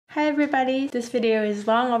Hi everybody, this video is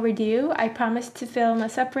long overdue. I promised to film a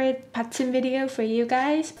separate Batchim video for you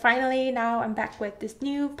guys. Finally, now I'm back with this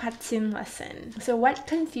new Batchim lesson. So what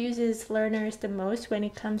confuses learners the most when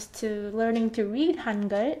it comes to learning to read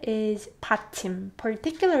Hangul is Batchim,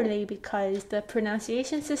 particularly because the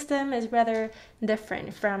pronunciation system is rather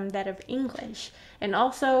different from that of English. And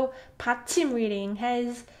also, Batchim reading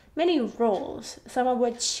has many rules, some of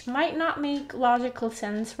which might not make logical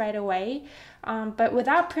sense right away, but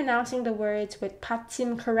without pronouncing the words with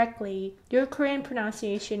Batchim correctly, your Korean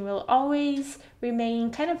pronunciation will always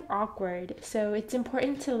remain kind of awkward, so it's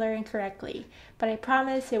important to learn correctly. But I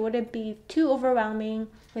promise it wouldn't be too overwhelming.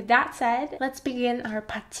 With that said, let's begin our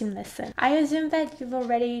Batchim lesson. I assume that you've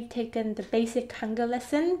already taken the basic Hangul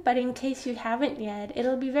lesson, but in case you haven't yet,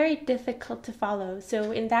 it'll be very difficult to follow.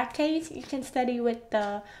 So in that case, you can study with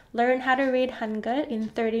the Learn How to Read Hangul in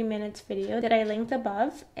 30 Minutes video that I linked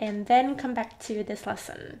above, and then come back to this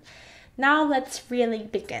lesson. Now let's really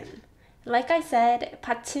begin. Like I said,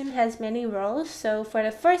 Batchim has many rules, so for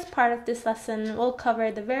the first part of this lesson, we'll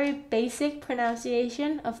cover the very basic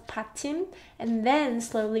pronunciation of Batchim and then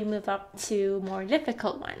slowly move up to more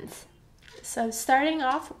difficult ones. So starting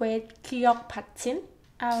off with 기억 받침,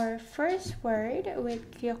 our first word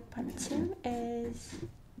with 기억 받침 is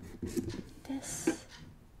this.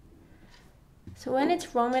 So when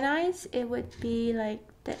it's romanized, it would be like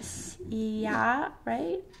this, ya,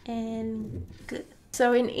 right? And g.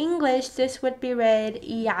 So in English, this would be read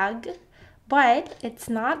yag, but it's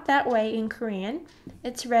not that way in Korean.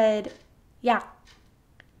 It's read yak,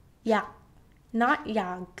 yak, not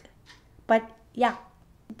yag, but yak.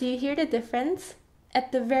 Do you hear the difference?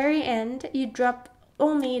 At the very end, you drop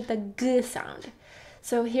only the g sound.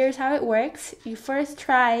 So here's how it works. You first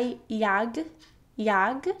try yag,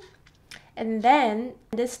 yag, and then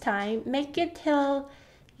this time make it till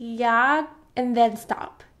yag and then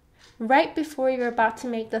stop. Right before you're about to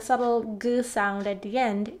make the subtle g sound at the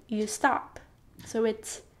end, you stop. So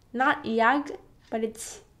it's not yag, but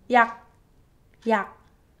it's yak, yak,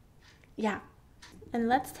 yak. And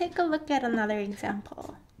let's take a look at another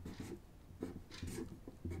example.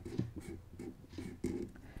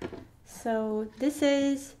 So this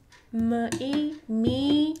is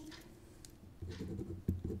mi,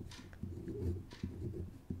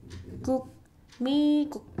 guk, mi,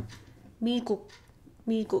 guk, mi, guk.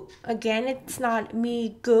 Miguk. Again, it's not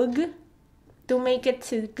mi gug. Don't make it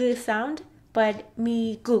to g sound, but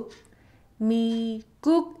mi guk. Mi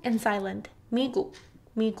guk and silent. Mi guk.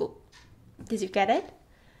 Mi guk. Did you get it?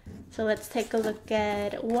 So let's take a look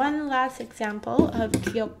at one last example of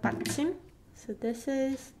기억 받침. So this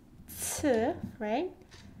is ts, right?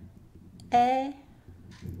 E,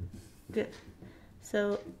 g.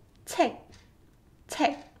 So 책,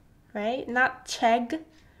 책, right? Not cheg,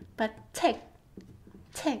 but 책.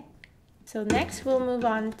 책. So next we'll move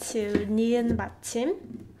on to 니은 받침.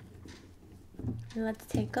 And let's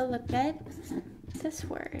take a look at this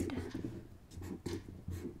word.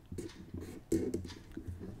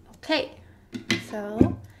 Okay,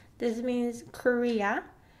 so this means Korea,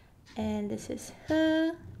 and this is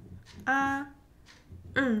h, a,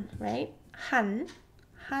 right? Han.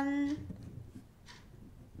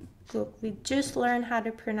 We just learned how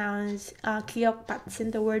to pronounce 기억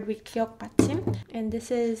받침, the word with 기억 받침. And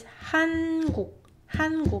this is 한국.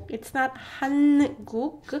 한국. It's not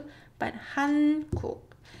한국, but 한국.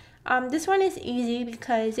 This one is easy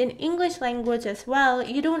because in English language as well,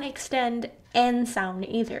 you don't extend N sound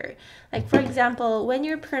either. Like for example, when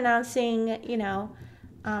you're pronouncing,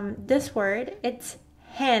 this word, it's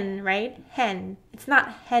hen, right? Hen. It's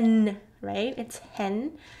not hen, right? It's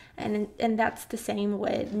hen. And that's the same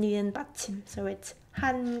with 니은 받침. So it's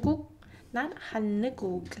한국, not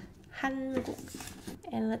한국. 한국.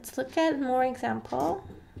 And let's look at more example.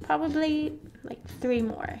 Probably like 3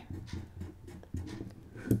 more.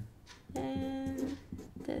 And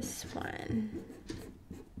this one.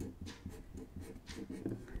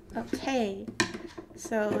 Okay.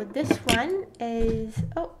 So this one is,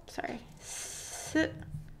 s,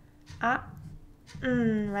 a,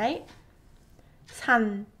 right?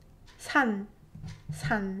 산.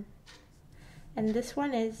 And this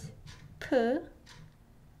one is p,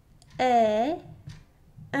 e,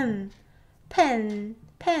 pen.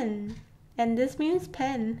 And this means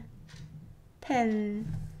pen. And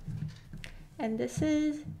this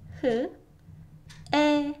is h,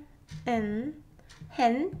 e, n,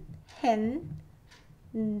 hen,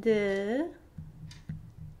 d,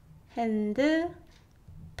 hand,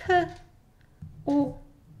 p, o,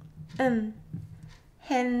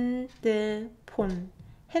 핸드폰.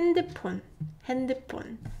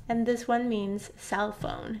 And this one means cell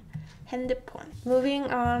phone. 핸드폰. Moving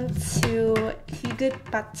on to 디귿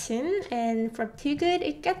받침, and from 디귿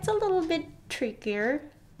it gets a little bit trickier.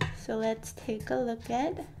 So let's take a look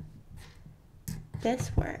at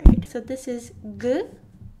this word. So this is g,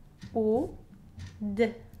 o,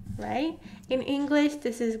 d, right? In English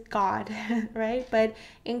this is God, right? But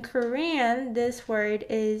in Korean this word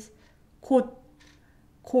is 곧,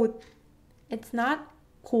 곧. It's not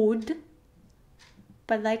곧.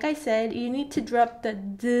 But like I said, you need to drop the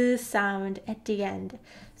d sound at the end.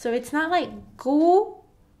 So it's not like go,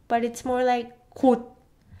 but it's more like 곧,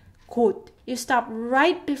 곧. You stop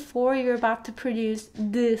right before you're about to produce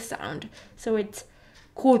the sound. So it's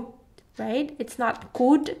곧, right? It's not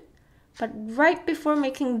곧, but right before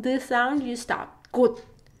making the sound, you stop. 곧,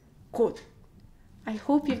 곧. I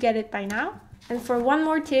hope you get it by now. And for one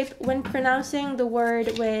more tip, when pronouncing the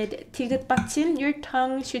word with 디귿 받침, your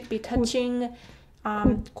tongue should be touching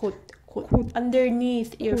곧,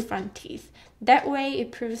 underneath your front teeth. That way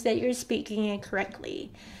it proves that you're speaking it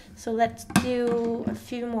correctly. So let's do a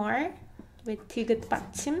few more with 디귿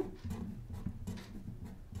받침.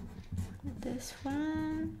 This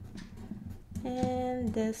one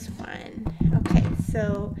and this one. Okay,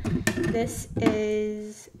 so this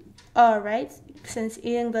is right? Since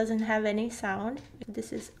ing doesn't have any sound,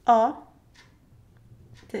 this is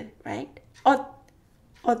right? 엇,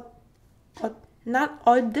 not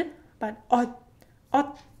odd, but 엇.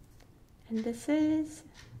 And this is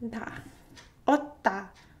da, 엇다,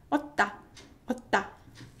 엇다.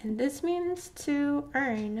 And this means to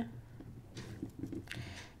earn.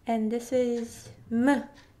 And this is m,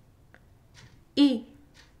 i,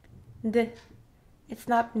 d. It's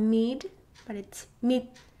not mead, but it's meat.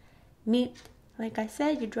 Like I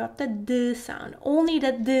said, you drop the d sound, only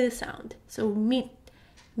the d sound. So meat,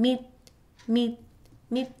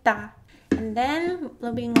 meet다. And then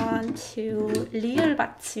moving on to 리을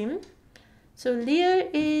받침. So 리을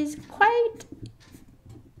is quite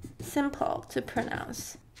simple to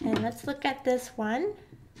pronounce. And let's look at this one.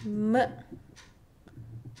 M,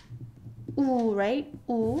 u, right?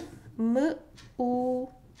 U, m, u,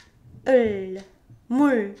 을,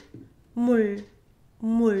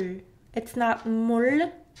 물. It's not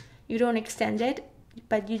물. You don't extend it,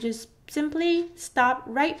 but you just simply stop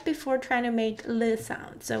right before trying to make l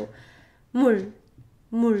sound. So 물,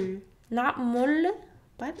 not 물,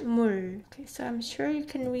 but 물. Okay, so I'm sure you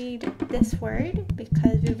can read this word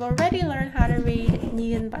because we've already learned how to read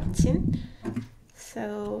니은 받침.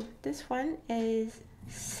 So this one is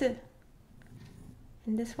s,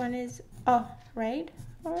 and this one is right?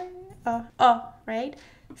 Or right?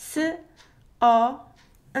 S,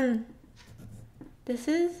 은. This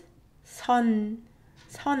is 선.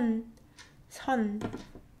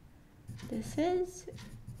 This is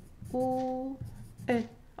우,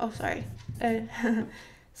 sorry.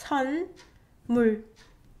 선물.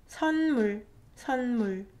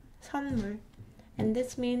 And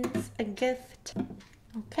this means a gift.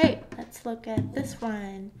 Okay, let's look at this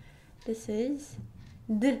one. This is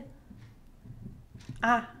d,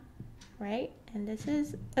 right? And this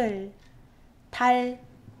is 을, 달.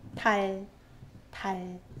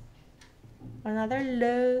 Another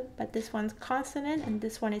l, but this one's consonant, and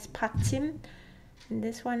this one is 받침, and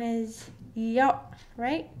this one is 여,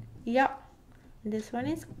 right? 여. And this one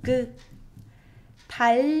is g.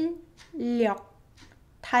 달력.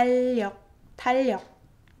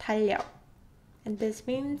 And this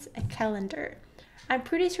means a calendar. I'm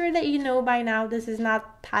pretty sure that you know by now this is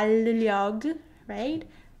not 달력, right?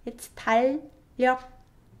 It's 달력.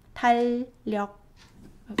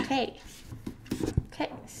 Okay,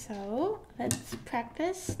 so let's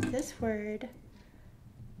practice this word.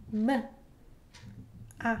 M,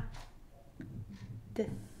 a, d,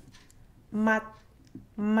 mat,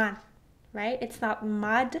 right? It's not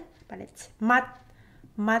mud, but it's mat.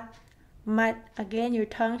 Again, your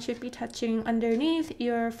tongue should be touching underneath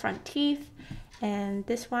your front teeth. And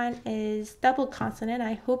this one is double consonant.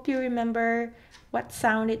 I hope you remember what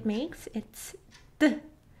sound it makes. It's d.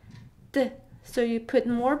 So you put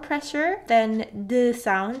more pressure than the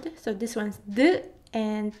sound. So this one's d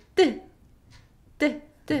and d.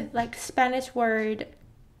 Like Spanish word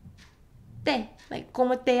te, like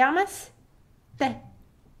como te llamas? Te,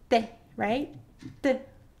 right? D.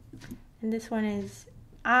 And this one is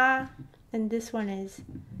a, and this one is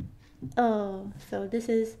So this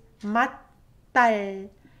is mattal.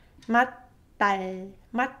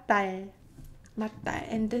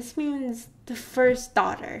 And this means the first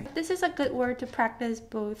daughter. This is a good word to practice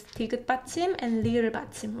both 디귿 받침 and 리을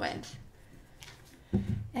받침 with.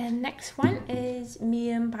 And next one is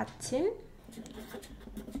미음 받침.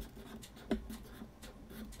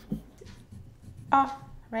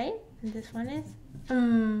 Right? And this one is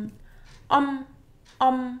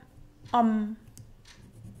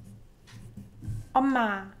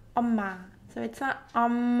엄마, 엄마. So it's not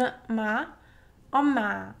엄마,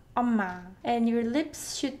 엄마. And your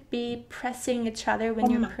lips should be pressing each other when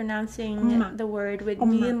you're pronouncing the word with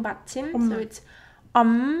미음 받침. So it's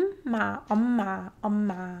엄마.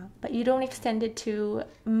 But you don't extend it to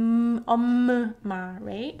엄마,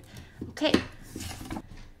 right? Okay.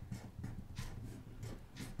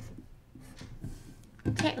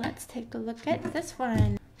 Okay, let's take a look at this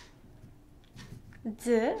one.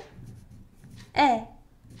 Z, e,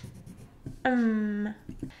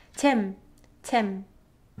 tim.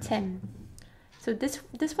 So this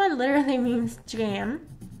one literally means jam,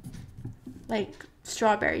 like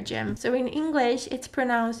strawberry jam. So in English, it's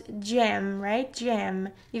pronounced jam, right? Jam.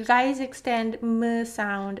 You guys extend m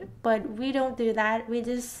sound, but we don't do that. We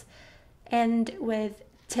just end with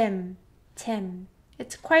tim.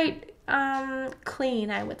 It's quite clean,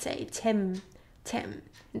 I would say. Tim.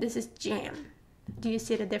 This is jam. Do you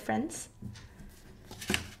see the difference?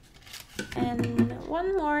 And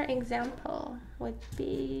one more example would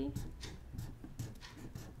be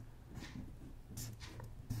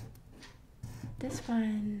this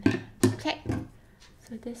one. Okay,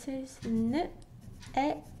 so this is n,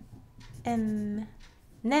 e, m.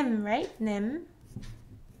 Nem, right? Nem.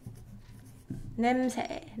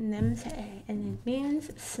 냄새, and it means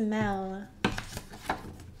smell.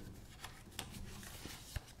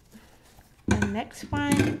 The next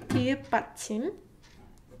one, 비읍 받침.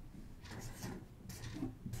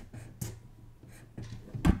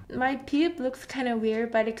 My 비읍 looks kind of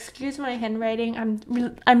weird, but excuse my handwriting.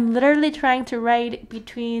 I'm literally trying to write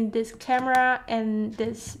between this camera and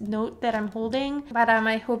this note that I'm holding, but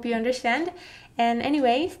I hope you understand. And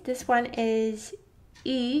anyways, this one is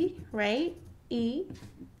E, right? E,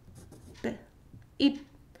 b, ip.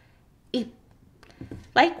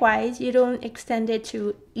 Likewise, you don't extend it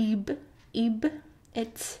to ib.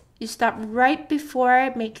 It's, you stop right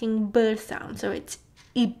before making b sound, so it's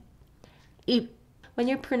ib. When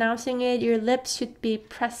you're pronouncing it, your lips should be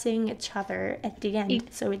pressing each other at the end,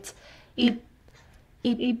 so it's ib,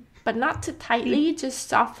 but not too tightly, just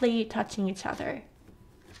softly touching each other.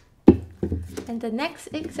 And the next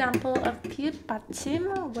example of 비읍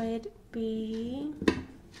받침 would be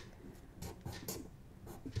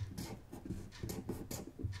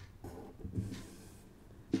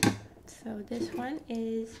so this one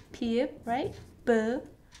is 비읍, right? B,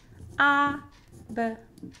 a, b.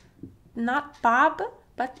 Not bob,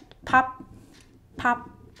 but pop.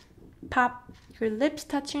 Your lips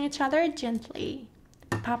touching each other gently.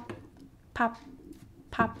 Pop.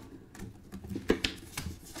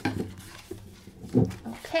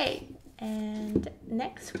 Okay, and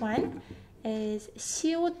next one is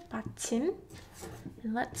시옷 받침.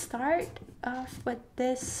 And let's start off with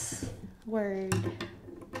this word.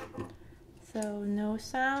 So no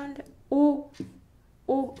sound. O,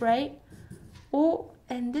 right? O,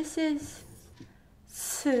 and this is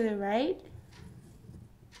s, right?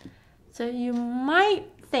 So you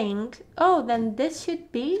might think, oh, then this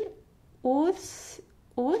should be us.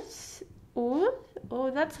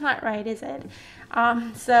 Oh, that's not right, is it?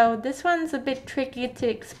 So this one's a bit tricky to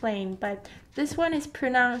explain, but this one is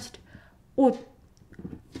pronounced 옷,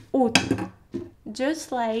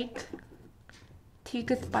 just like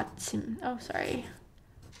디귿 받침. Oh, sorry.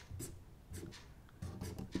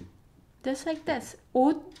 Just like this,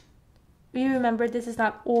 옷. You remember this is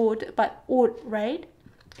not 옷, but 옷, right?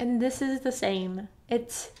 And this is the same.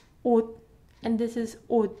 It's 옷, and this is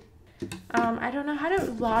옷. I don't know how to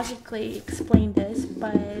logically explain this,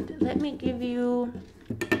 but let me give you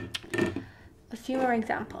a few more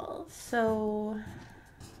examples. So,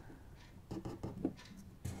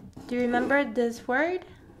 do you remember this word?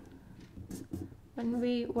 When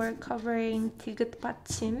we were covering 디귿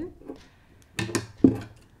받침,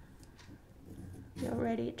 we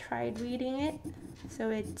already tried reading it. So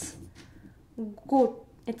it's 곧.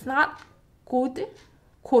 It's not 곧,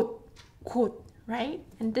 곧, right?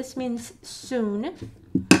 And this means soon.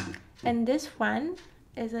 And this one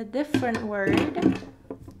is a different word.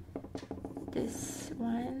 This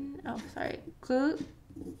one, oh sorry, 그,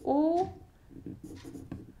 오,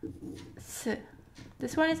 스.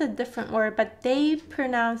 This one is a different word, but they're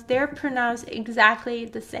pronounced exactly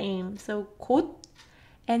the same. So 곧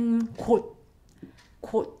and 곧.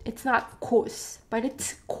 It's not 곳, but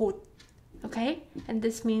it's 곧. Okay? And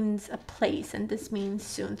this means a place, and this means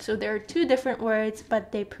soon. So there are two different words,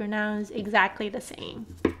 but they pronounce exactly the same.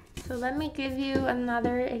 So let me give you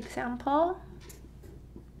another example.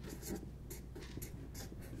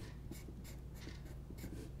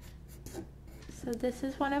 So this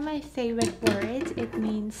is one of my favorite words. It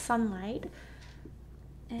means sunlight.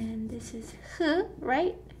 And this is h,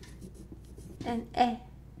 right? And e,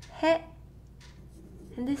 he.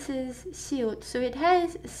 And this is siut. So it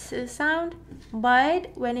has s sound,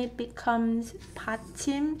 but when it becomes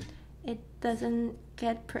Batchim, it doesn't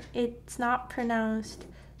get, it's not pronounced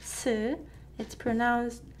s, it's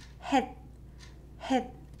pronounced het, het.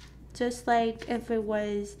 Just like if it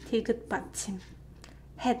was Tigut Batchim,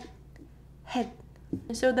 het, het.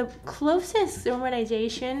 So the closest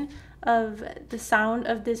romanization of the sound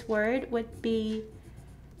of this word would be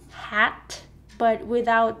hat, but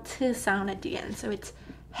without t sound at the end. So it's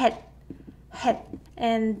het, het.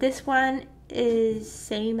 And this one is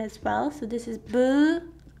same as well. So this is b,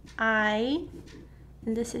 I,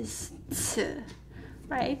 and this is t,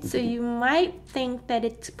 right? So you might think that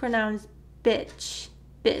it's pronounced bitch,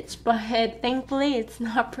 but thankfully it's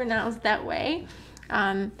not pronounced that way.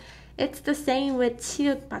 It's the same with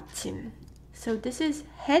siut Batchim. So this is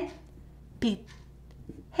het, bit,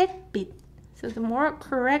 het, bit. So the more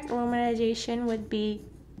correct romanization would be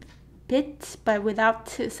bit, but without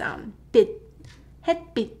t sound. Bit,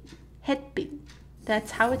 het, bit, het, bit.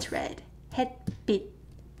 That's how it's read. Het, bit,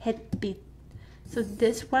 het, bit. So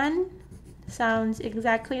this one sounds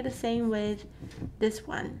exactly the same with this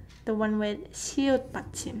one, the one with siut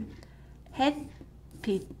Batchim. Het,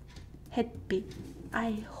 bit, het, bit.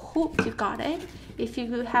 I hope you got it. If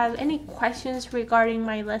you have any questions regarding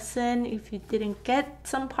my lesson, if you didn't get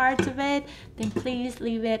some parts of it, then please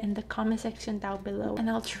leave it in the comment section down below, and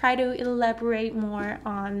I'll try to elaborate more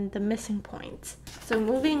on the missing points. So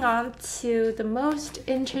moving on to the most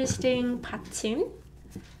interesting Batchim,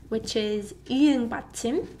 which is 이응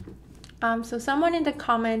Batchim. So someone in the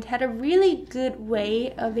comment had a really good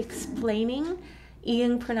way of explaining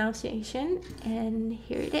이응 pronunciation, and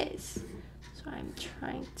here it is. So I'm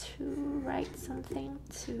trying to write something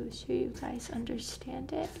to so you guys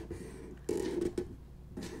understand it.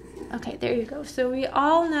 Okay, there you go. So we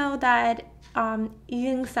all know that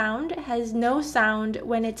이응 sound has no sound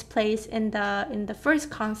when it's placed in the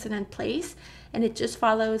first consonant place, and it just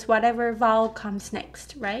follows whatever vowel comes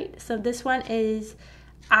next, right? So this one is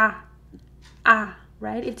ah,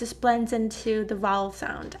 right? It just blends into the vowel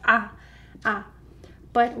sound ah.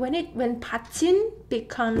 But when Batchim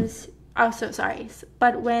becomes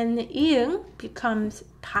but when 이응 becomes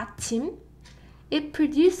Batchim, it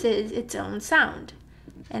produces its own sound,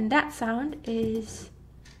 and that sound is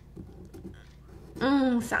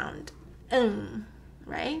sound,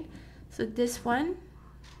 right? So this one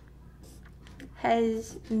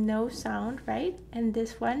has no sound, right? And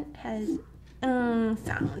this one has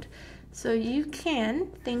sound. So you can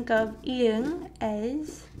think of 이응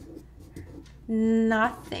as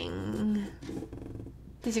nothing.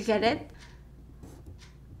 Did you get it?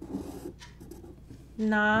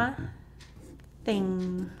 Nothing.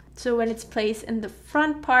 So when it's placed in the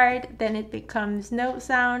front part, then it becomes no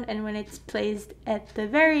sound, and when it's placed at the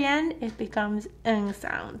very end, it becomes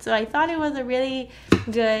sound. So I thought it was a really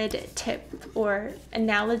good tip or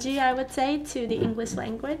analogy, I would say, to the English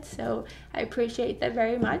language. So I appreciate that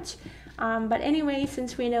very much. But anyway,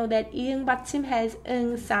 since we know that 이응 Batchim has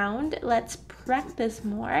sound, let's practice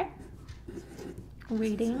more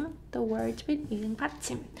reading the words with 이응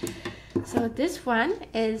Batchim. So this one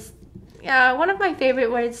is one of my favorite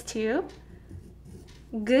words too.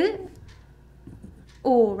 그,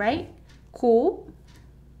 오, right? 고,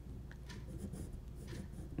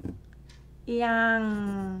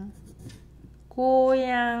 양,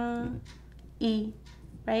 고양이,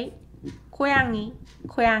 right? 고양이,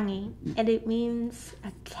 and it means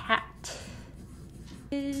a cat.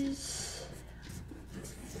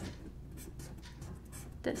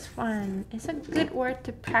 This one is a good word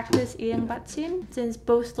to practice 이응 Batchim, since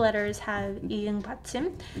both letters have 이응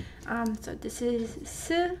Batchim. So this is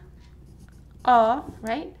s,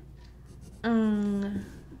 right?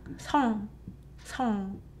 성,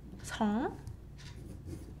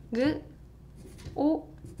 그, 오,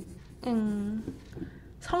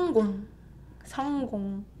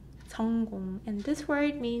 성공, and this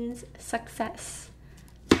word means success.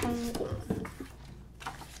 성공.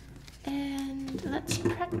 And let's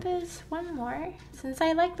practice one more, since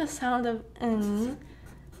I like the sound of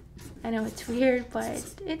I know it's weird, but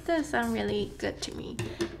it does sound really good to me.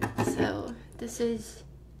 So this is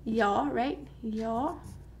ya, right? Ya,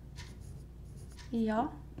 young,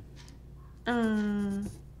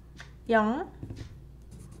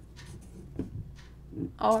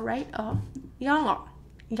 all right, 영어,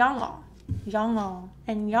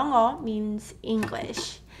 and 영어 means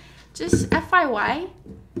English. Just FYI,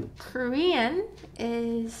 Korean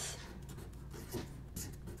is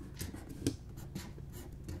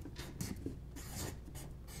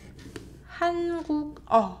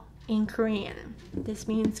한국어 in Korean. This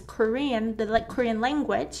means Korean, the Korean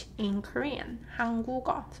language in Korean.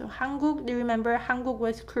 한국어. So 한국, do you remember 한국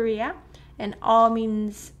was Korea? And 어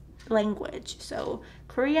means language. So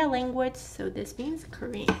Korea language, so this means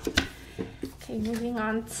Korean. Okay, moving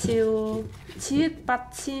on to 지읒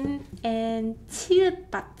받침 and 치읒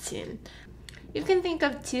받침. You can think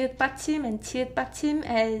of 지읒 받침 and 치읒 받침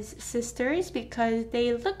as sisters because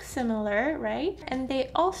they look similar, right? And they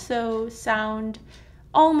also sound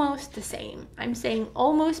almost the same. I'm saying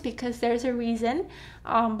almost because there's a reason,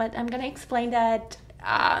 but I'm gonna explain that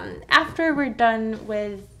after we're done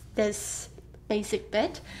with this basic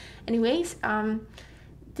bit. Anyways,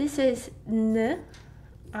 this is n,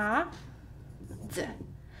 a, z.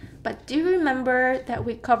 But do you remember that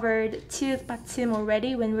we covered 치읒 받침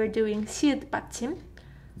already when we're doing 시읒 받침?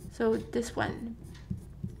 So this one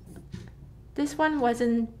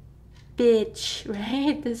wasn't bitch,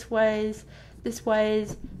 right? This was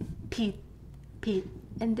Pete,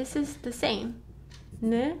 and this is the same.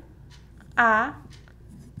 N, a,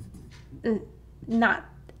 n, not.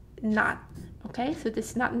 Okay, so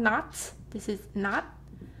this is not, this is not.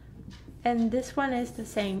 And this one is the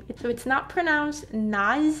same. So it's not pronounced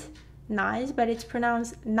naz, but it's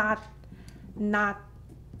pronounced not.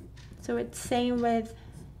 So it's same with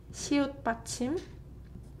시읒 받침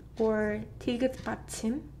or 디귿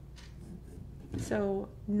받침. So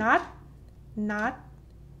not.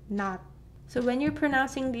 So when you're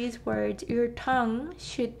pronouncing these words, your tongue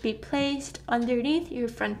should be placed underneath your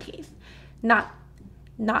front teeth. Not,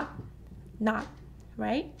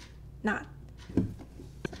 right? Not.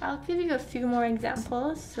 I'll give you a few more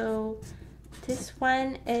examples. So this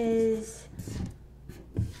one is,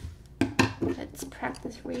 let's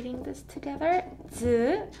practice reading this together.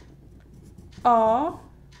 Z, O,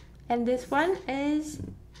 and this one is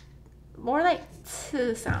more like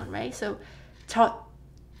t sound, right? So 젖,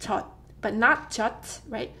 but not 젖,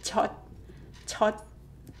 right? 젖,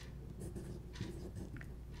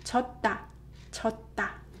 젖다.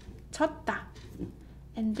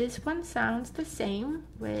 And this one sounds the same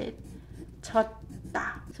with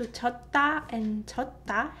젖다. So 젖다 and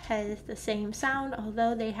젖다 has the same sound,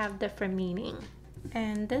 although they have different meaning.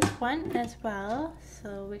 And this one as well,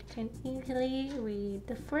 so we can easily read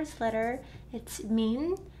the first letter. It's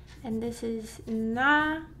min, and this is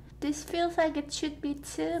na. This feels like it should be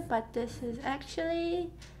t, but this is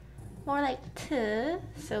actually more like t.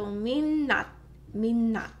 So minnat,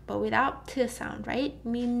 but without t sound, right?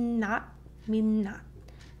 Minnat.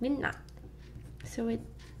 So it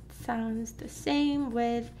sounds the same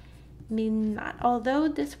with minnat. Although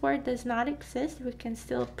this word does not exist, we can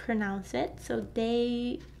still pronounce it. So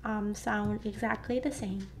they sound exactly the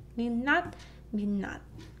same. Minnat.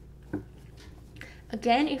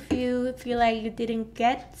 Again, if you feel like you didn't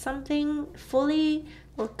get something fully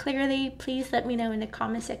or clearly, please let me know in the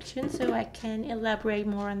comment section so I can elaborate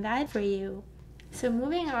more on that for you. So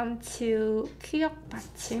moving on to 기억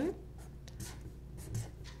받침.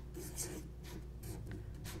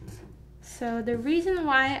 So the reason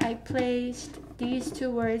why I placed these two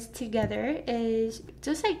words together is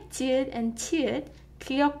just like 지읒 and 치읒,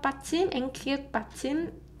 기억 받침 and 기억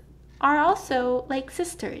받침 are also like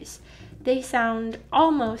sisters. They sound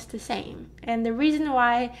almost the same. And the reason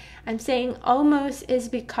why I'm saying almost is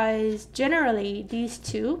because generally these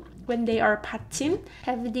two, when they are 받침,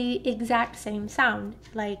 have the exact same sound,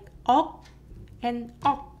 like 억 and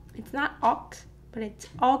억. It's not 억, but it's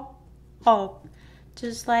억.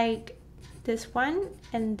 Just like this one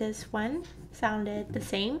and this one sounded the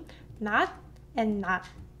same. Not and not,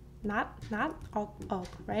 억,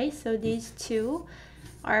 right? So these two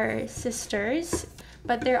are sisters,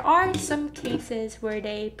 but there are some cases where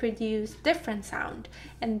they produce different sound,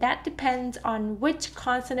 and that depends on which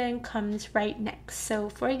consonant comes right next. So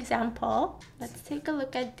for example, let's take a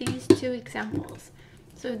look at these two examples.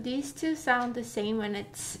 So these two sound the same when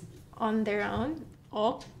it's on their own.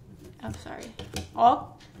 억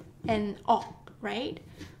and 억, right?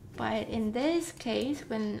 But in this case,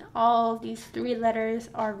 when all these three letters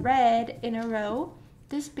are read in a row,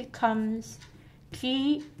 this becomes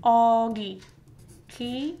기억이.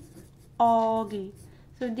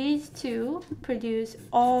 So these two produce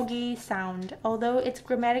어기 sound. Although it's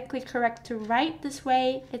grammatically correct to write this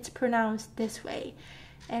way, it's pronounced this way.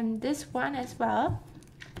 And this one as well,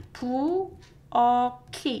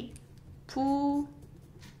 부어키.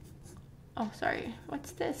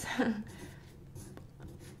 What's this?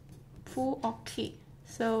 부어키.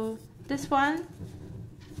 So this one,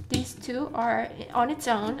 these two are on its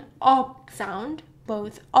own 억 sound,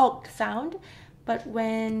 both 억 sound, but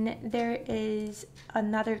when there is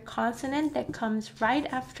another consonant that comes right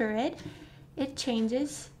after it, it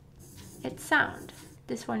changes its sound.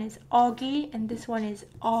 This one is ogi and this one is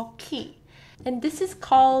oki. And this is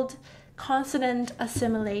called consonant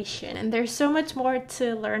assimilation. And there's so much more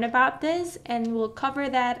to learn about this, and we'll cover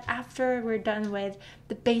that after we're done with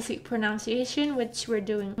the basic pronunciation, which we're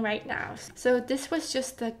doing right now. So this was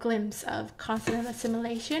just a glimpse of consonant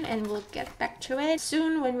assimilation, and we'll get back to it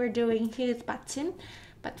soon when we're doing hi읗 받침.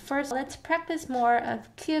 But first, let's practice more of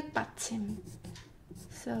기역 받침.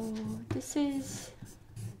 So this is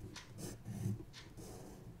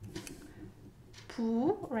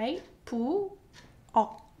부, right? 부,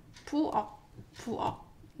 억, 부억, 부억.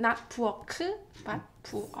 Not 부억, but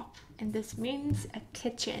부억. And this means a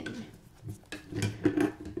kitchen.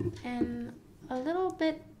 And a little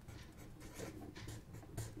bit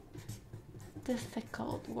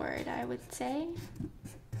difficult word, I would say.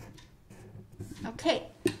 Okay,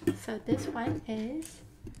 so this one is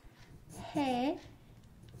해,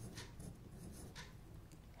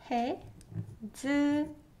 즈,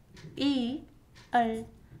 이, 얼,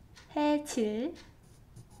 해질,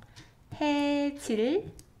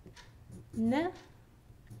 해질, 느,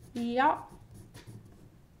 여,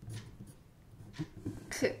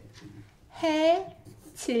 그,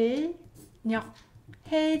 해질녘,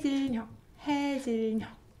 해질녘, 해질녘.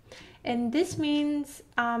 And this means,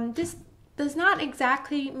 this does not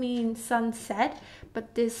exactly mean sunset,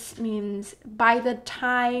 but this means by the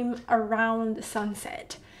time around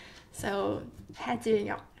sunset. So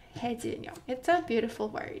해질녘, 해질녘. It's a beautiful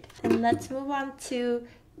word. And let's move on to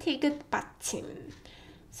티귿 받침.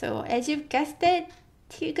 So as you've guessed it,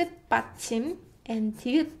 티귿 받침 and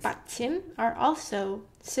디귿 받침 are also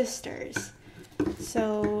sisters.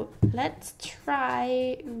 So let's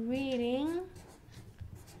try reading.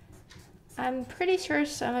 I'm pretty sure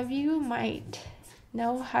some of you might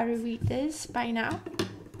know how to read this by now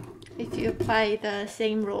if you apply the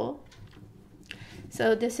same rule.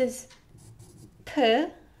 So this is p,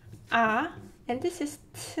 a, and this is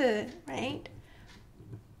t, right?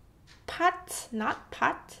 Pat, not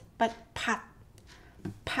pot, but pat,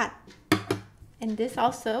 pat. And this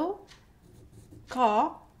also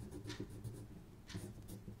거,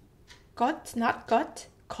 got, not got,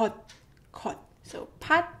 got, got. So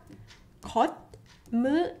pat, got,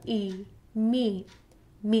 무이, 미,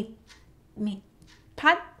 밑, 밑.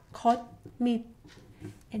 pat, got, 밑.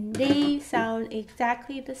 And they sound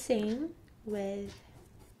exactly the same with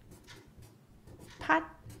pat,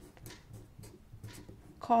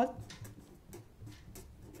 got,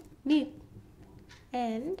 밑,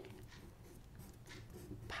 and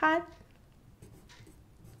pat,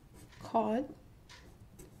 got,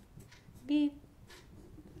 밑,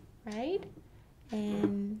 right?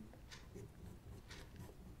 And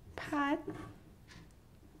pat,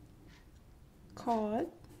 got,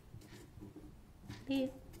 밑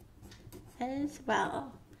as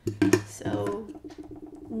well. So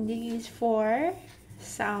these four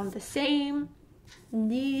sound the same,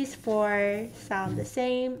 these four sound the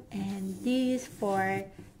same, and these four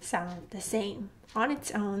sound the same. On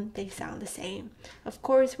its own, they sound the same. Of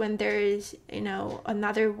course, when there's,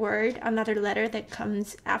 another word, another letter that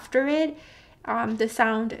comes after it, the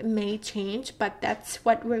sound may change, but that's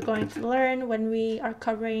what we're going to learn when we are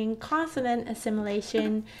covering consonant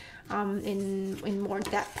assimilation in more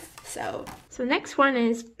depth. So next one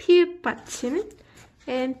is 피읍 받침,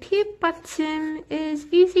 and 피읍 받침 is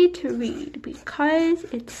easy to read because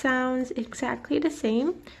it sounds exactly the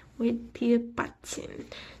same with 피읍 받침.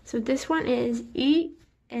 So this one is 이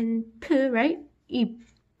and p, right? 입,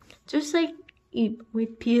 just like 입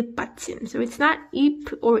with 피읍 받침. So it's not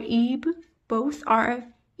입 or 입, both are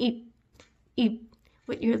입, 입,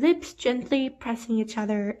 with your lips gently pressing each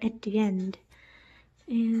other at the end.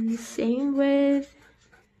 And same with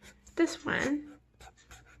this one,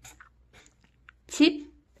 집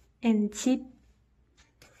and 집.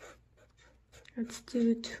 Let's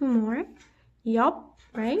do two more. 옆,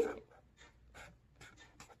 right?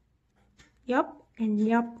 옆 and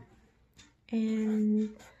옆. And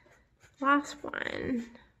last one.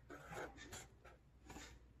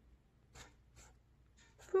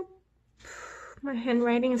 My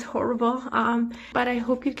handwriting is horrible, but I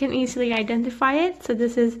hope you can easily identify it. So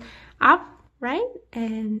this is up, right?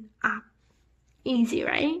 And up. Easy,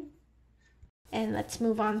 right? And let's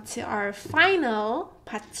move on to our final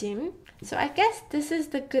받침. So I guess this is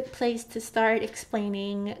the good place to start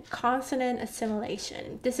explaining consonant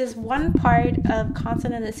assimilation. This is one part of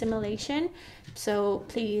consonant assimilation, so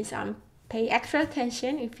please pay extra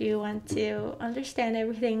attention if you want to understand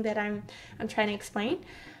everything that I'm trying to explain.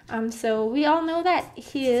 So we all know that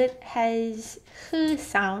here has h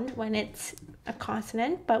sound when it's a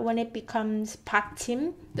consonant, but when it becomes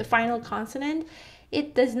Batchim, the final consonant,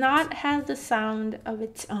 it does not have the sound of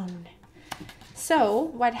its own.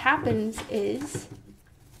 So what happens is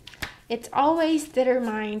it's always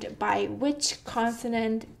determined by which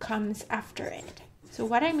consonant comes after it. So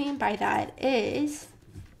what I mean by that is,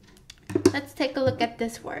 let's take a look at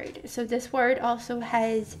this word. So this word also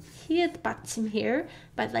has hiët Batchim here,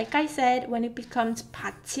 but like I said, when it becomes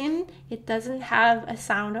Batchim, it doesn't have a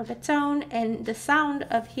sound of its own, and the sound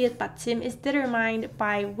of hiët Batchim is determined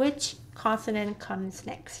by which consonant comes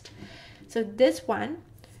next. So this one,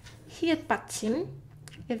 hiët Batchim,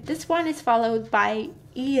 if this one is followed by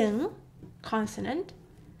i응 consonant,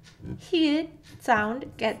 hiët sound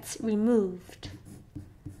gets removed.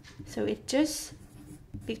 So it just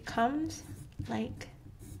becomes like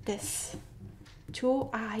this.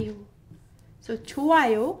 좋아요. So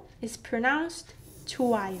좋아요 is pronounced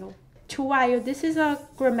좋아요. 좋아요, this is a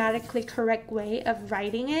grammatically correct way of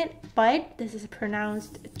writing it, but this is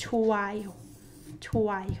pronounced 좋아요.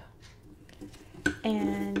 좋아요.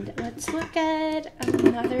 And let's look at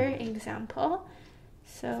another example.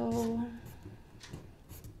 So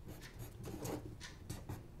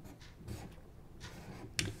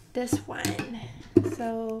this one.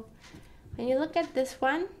 So when you look at this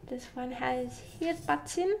one has hiët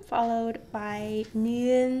Batchim followed by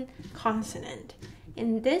ni은 consonant.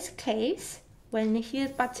 In this case, when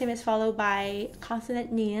hiët Batchim is followed by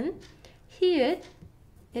consonant ni은, hiët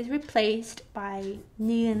is replaced by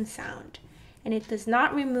ni은 sound, and it does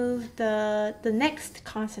not remove the next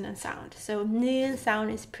consonant sound. So ni은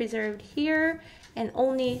sound is preserved here, and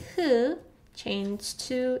only h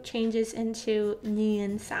changes into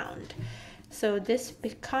ni은 sound. So this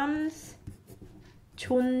becomes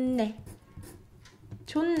좋네.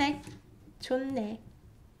 좋네. 좋네.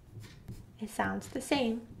 It sounds the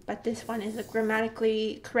same, but this one is a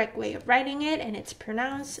grammatically correct way of writing it, and it's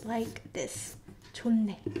pronounced like this.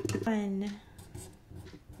 좋네. One.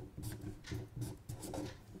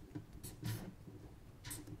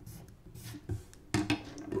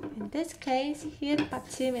 In this case, hiët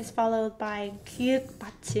Batchim is followed by 기역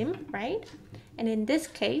Batchim, right? And in this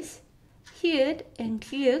case, hiët and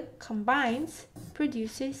기역 combines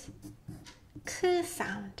produces k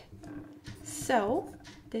sound. So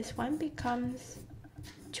this one becomes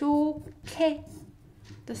좋게.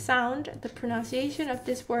 The sound, the pronunciation of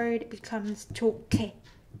this word becomes 좋게.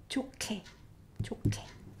 좋게. 좋게.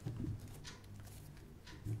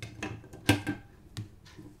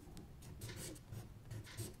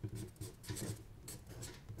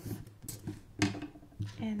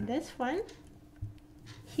 And this one,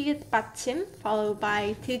 hiët Batchim followed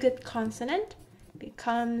by 디귿 consonant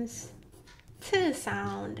becomes t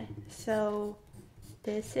sound. So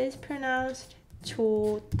this is pronounced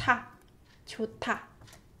좋다. 좋다.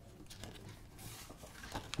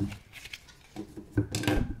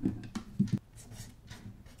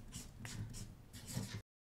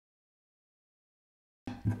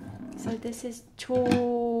 So this is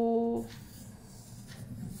조.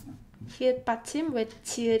 hiët Batchim with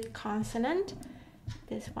지읒 consonant.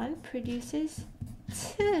 This one produces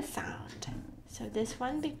t sound. So this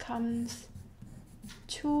one becomes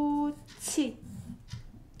좋지.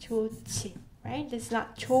 좋지. Right? This is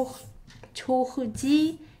not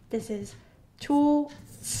좋지. This is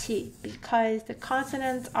좋지, because the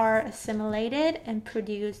consonants are assimilated and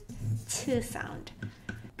produce t sound.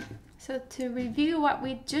 So to review what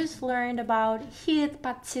we just learned about hiët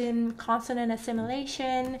Batchim consonant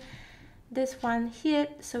assimilation, this one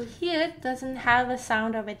hiët, so hiët doesn't have a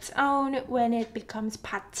sound of its own when it becomes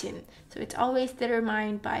Batchim. So it's always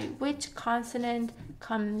determined by which consonant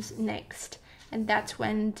comes next. And that's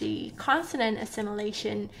when the consonant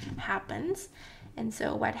assimilation happens. And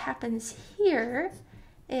so what happens here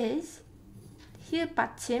is hiët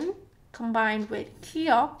Batchim combined with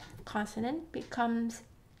기역 consonant becomes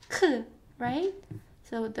k, right?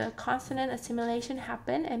 So the consonant assimilation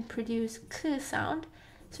happened and produced k sound.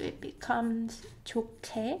 So it becomes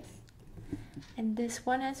좋게. And this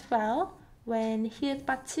one as well, when hiët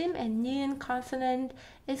Batchim and ni은 consonant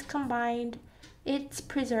is combined, it's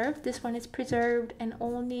preserved. This one is preserved, and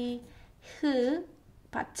only hiët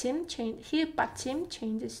Batchim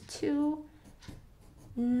changes to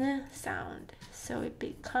n sound. So it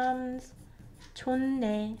becomes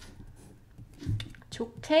좋네.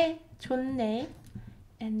 좋게, 좋네.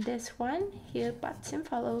 And this one, hiët Batchim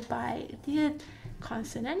followed by the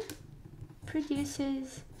consonant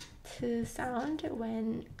produces t sound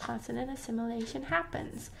when consonant assimilation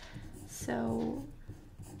happens. So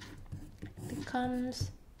it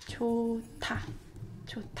becomes 좋다.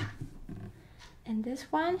 좋다. And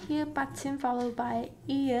this one, 히읗 받침 followed by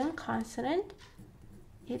이응 consonant,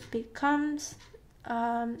 it becomes,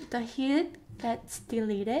 the 히읗 gets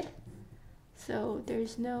deleted. So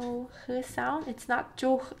there's no h sound. It's not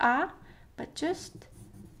좋아, but just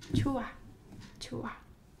좋아, 좋아.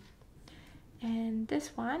 And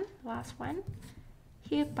this one, last one,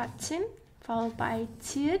 히읗 받침 followed by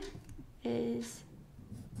지읒 is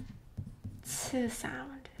ts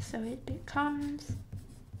sound. So it becomes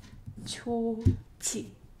좋지,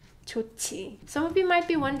 좋지. Some of you might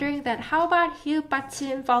be wondering that how about 히읗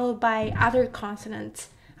받침 followed by other consonants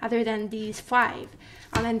other than these 5?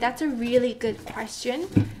 And that's a really good question,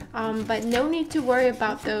 but no need to worry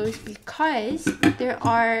about those because there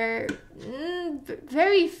are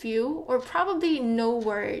very few or probably no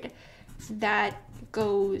word that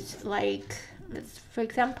goes like, for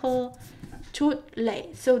example,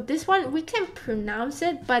 좋래. So this one, we can pronounce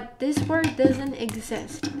it, but this word doesn't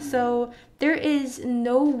exist. So there is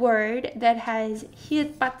no word that has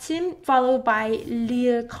히읗 받침 followed by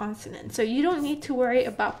리을 consonant. So you don't need to worry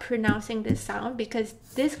about pronouncing this sound because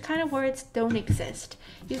this kind of words don't exist.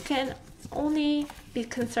 You can only be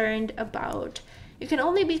concerned about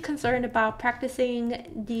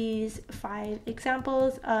practicing these 5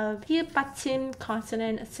 examples of 히읗 받침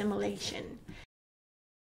consonant assimilation.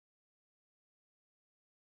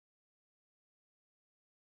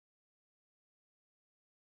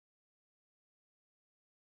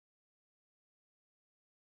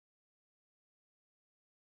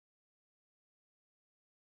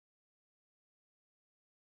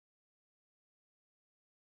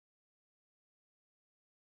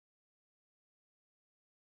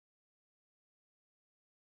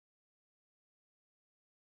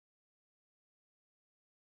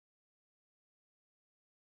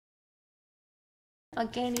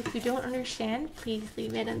 Again, if you don't understand, please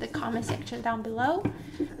leave it in the comment section down below.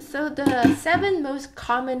 So the 7 most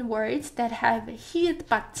common words that have 히읗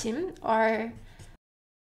받침 are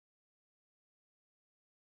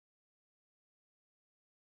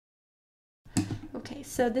okay,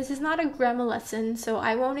 so this is not a grammar lesson, so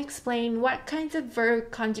I won't explain what kinds of verb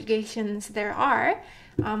conjugations there are,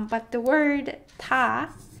 but the word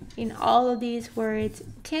다 in all of these words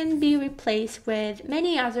can be replaced with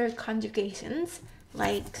many other conjugations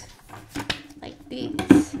like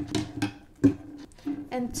these.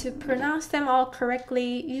 And to pronounce them all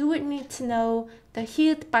correctly, you would need to know the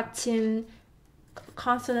히읗 받침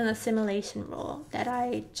consonant assimilation rule that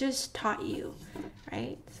I just taught you,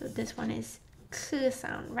 right? So this one is 크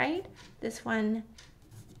sound, right? This one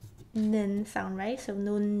는 sound, right? So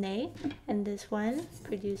눈네. And this one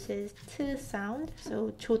produces 트 sound,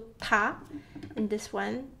 so 좋다. And this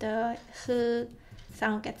one, the h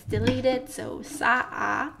sound gets deleted, so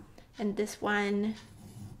싸아. And this one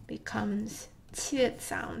becomes 치읓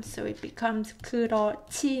sound, so it becomes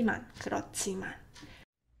그렇지만, 그렇지만.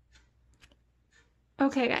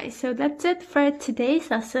 Okay guys, so that's it for today's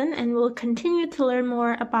lesson, and we'll continue to learn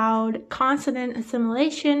more about consonant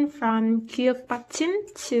assimilation from 기역 받침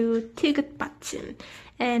to 티귿 받침.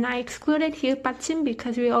 And I excluded 히읗 받침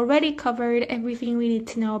because we already covered everything we need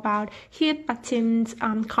to know about 히읗 받침's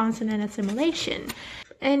consonant assimilation.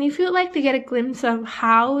 And if you'd like to get a glimpse of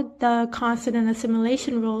how the consonant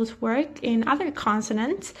assimilation rules work in other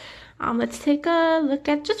consonants, let's take a look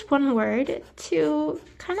at just one word to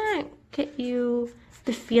kind of get you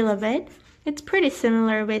the feel of it. It's pretty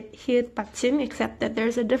similar with 히읗 받침, except that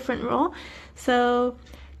there's a different rule. So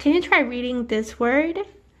can you try reading this word?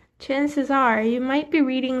 Chances are you might be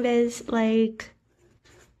reading this like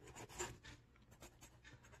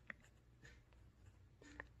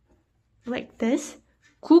this.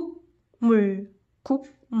 국물,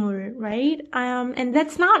 국물, right? And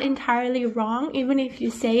that's not entirely wrong. Even if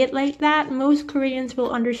you say it like that, most Koreans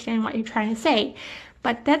will understand what you're trying to say.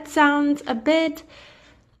 But that sounds a bit,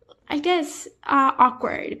 I guess,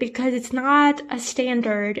 awkward because it's not a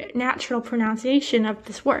standard natural pronunciation of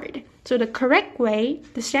this word. So the correct way,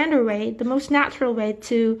 the standard way, the most natural way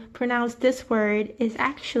to pronounce this word is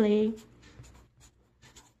actually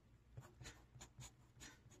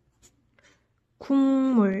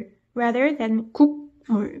국물 rather than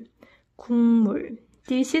국물, 국물.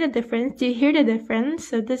 Do you see the difference? Do you hear the difference?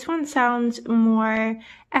 So this one sounds more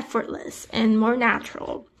effortless and more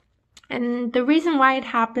natural. And the reason why it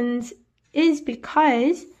happens is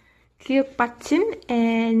because 기역 받침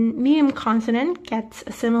and 미음 consonant gets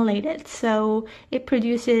assimilated. So it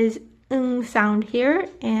produces 응 sound here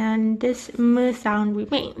and this m sound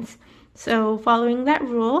remains. So following that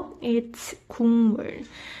rule, it's 국물.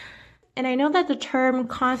 And I know that the term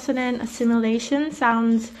consonant assimilation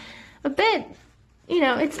sounds a bit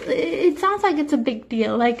it sounds like it's a big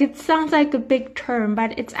deal. Like, it sounds like a big term,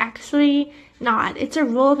 but it's actually not. It's a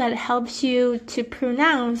rule that helps you to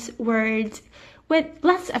pronounce words with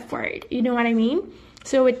less effort. You know what I mean?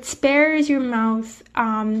 So it spares your mouth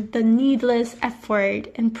the needless effort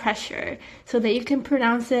and pressure so that you can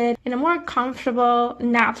pronounce it in a more comfortable,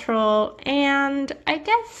 natural, and I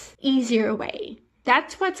guess easier way.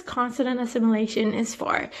 That's what consonant assimilation is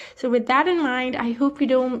for. So with that in mind, I hope you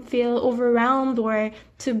don't feel overwhelmed or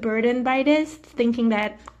too burdened by this, thinking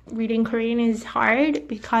that reading Korean is hard,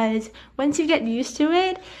 because once you get used to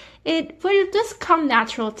it, it will just come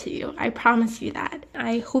natural to you. I promise you that.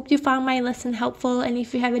 I hope you found my lesson helpful, and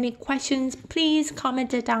if you have any questions, please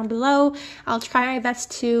comment it down below. I'll try my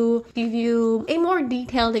best to give you a more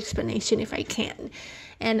detailed explanation if I can.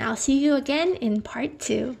 And I'll see you again in part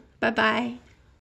 2. Bye-bye.